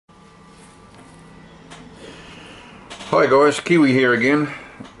Hi guys, Kiwi here again.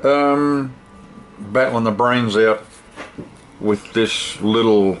 Battling the brains out with this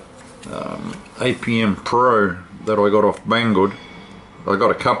little APM Pro that I got off Banggood. I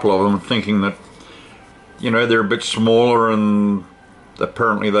got a couple of them thinking that, you know, they're a bit smaller and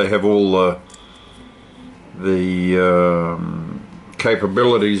apparently they have all the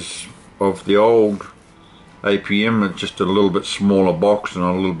capabilities of the old APM. It's just a little bit smaller box and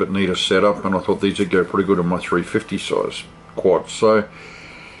a little bit neater setup, and I thought these would go pretty good in my 350 size quad. So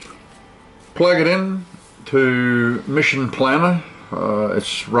plug it in to Mission Planner.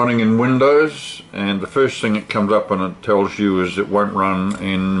 It's running in Windows, and the first thing it comes up and it tells you is it won't run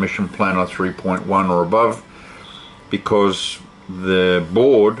in Mission Planner 3.1 or above because the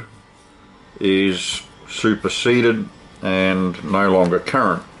board is superseded and no longer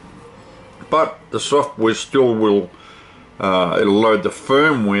current. But the software still will, it'll load the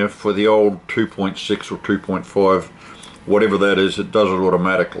firmware for the old 2.6 or 2.5, whatever that is. It does it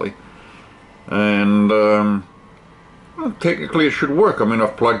automatically. And well, technically it should work. I mean,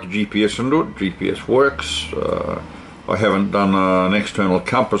 I've plugged the GPS into it. GPS works. I haven't done an external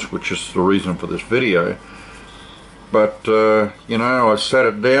compass, which is the reason for this video. But, you know, I sat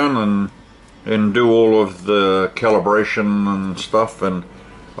it down and do all of the calibration and stuff, and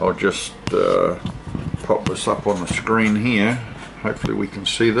I'll just pop this up on the screen here. Hopefully we can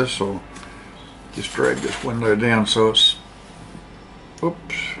see this. I'll just drag this window down so it's,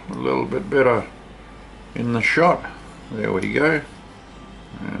 oops, a little bit better in the shot. There we go.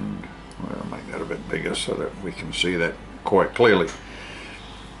 And I'll make that a bit bigger so that we can see that quite clearly.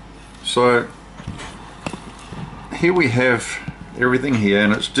 So here we have everything here,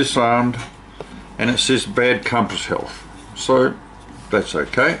 and it's disarmed, and it says bad compass health. So that's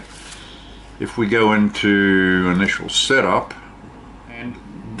okay. If we go into initial setup, and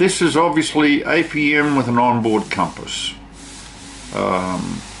this is obviously APM with an onboard compass,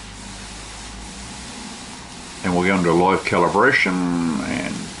 and we'll go into live calibration,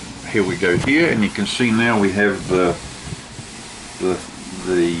 and here we go here, and you can see now we have the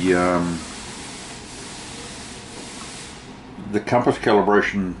compass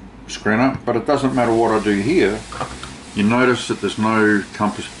calibration screen up, but it doesn't matter what I do here. You notice that there's no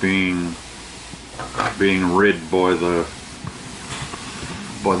compass being read by the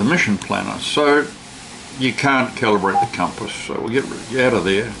Mission Planner, so you can't calibrate the compass. So we'll get out of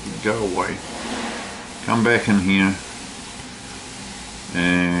there, go away, come back in here,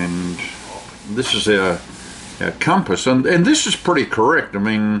 and this is our compass, and this is pretty correct. I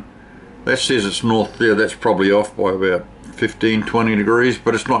mean, that says it's north there. That's probably off by about 15-20 degrees,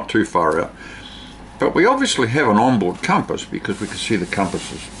 but it's not too far out. But we obviously have an onboard compass because we can see the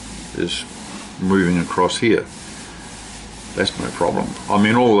compass is moving across here. That's no problem. I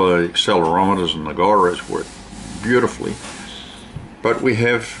mean, all the accelerometers and the gyros work beautifully. But we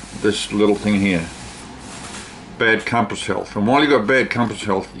have this little thing here, bad compass health. And while you've got bad compass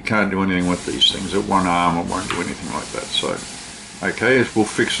health, you can't do anything with these things. At one arm, it won't do anything like that. So, okay, we'll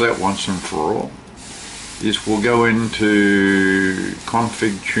fix that once and for all. Is we'll go into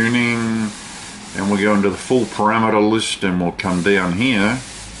config tuning, and we'll go into the full parameter list, and we'll come down here,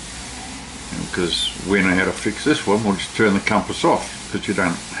 because we know how to fix this one. We'll just turn the compass off, because you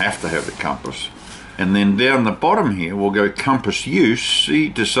don't have to have the compass. And then down the bottom here we'll go compass use, see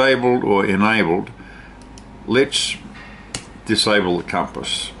disabled or enabled. Let's disable the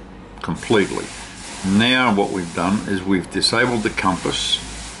compass completely. Now what we've done is we've disabled the compass,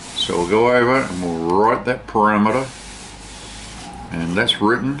 so we'll go over and we'll write that parameter, and that's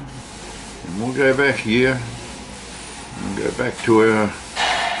written. And we'll go back here and go back to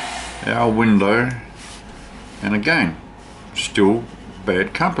our window, and again, still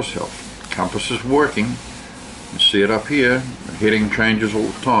bad compass health. Compass is working. You see it up here. The heading changes all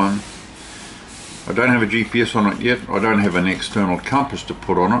the time. I don't have a GPS on it yet. I don't have an external compass to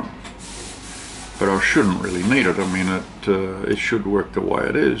put on it, but I shouldn't really need it. I mean, it should work the way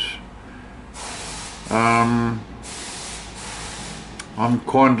it is. I'm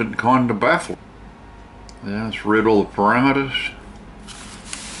kind of baffled. Yeah, it's read all the parameters.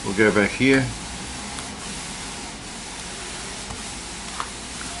 We'll go back here.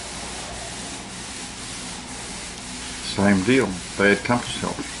 Same deal, bad compass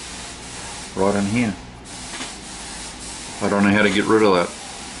health. Right in here. I don't know how to get rid of that.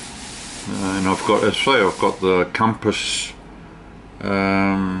 And I've got, as I say, I've got the compass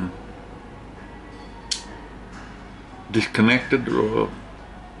disconnected or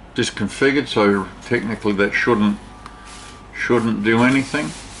disconfigured, so technically that shouldn't do anything,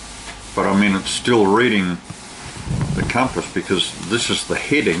 but I mean it's still reading the compass because this is the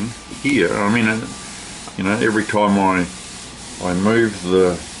heading here. I mean, You know, every time I move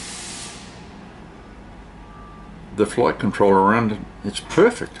the flight controller around, it's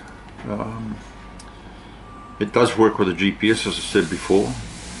perfect. It does work with a GPS, as I said before,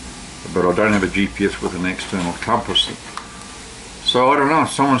 but I don't have a GPS with an external compass. So I don't know, if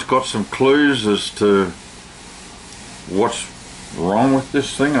someone's got some clues as to what's wrong with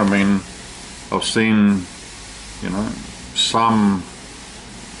this thing. I mean, I've seen, you know, some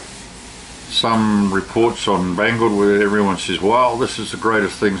reports on Banggood where everyone says, wow, this is the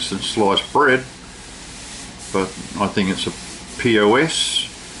greatest thing since sliced bread, but I think it's a POS.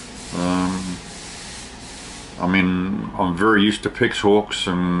 I mean, I'm very used to Pixhawks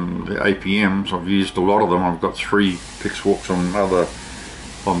and the APMs. I've used a lot of them. I've got 3 Pixhawks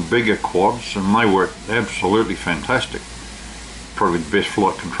on bigger quads, and they work absolutely fantastic. Probably the best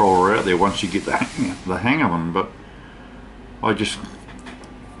flight controller out there once you get the hang of them. But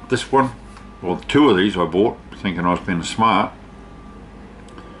this one, well, 2 of these I bought thinking I was being smart,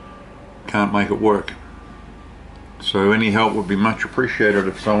 can't make it work. So any help would be much appreciated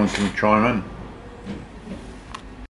if someone can chime in.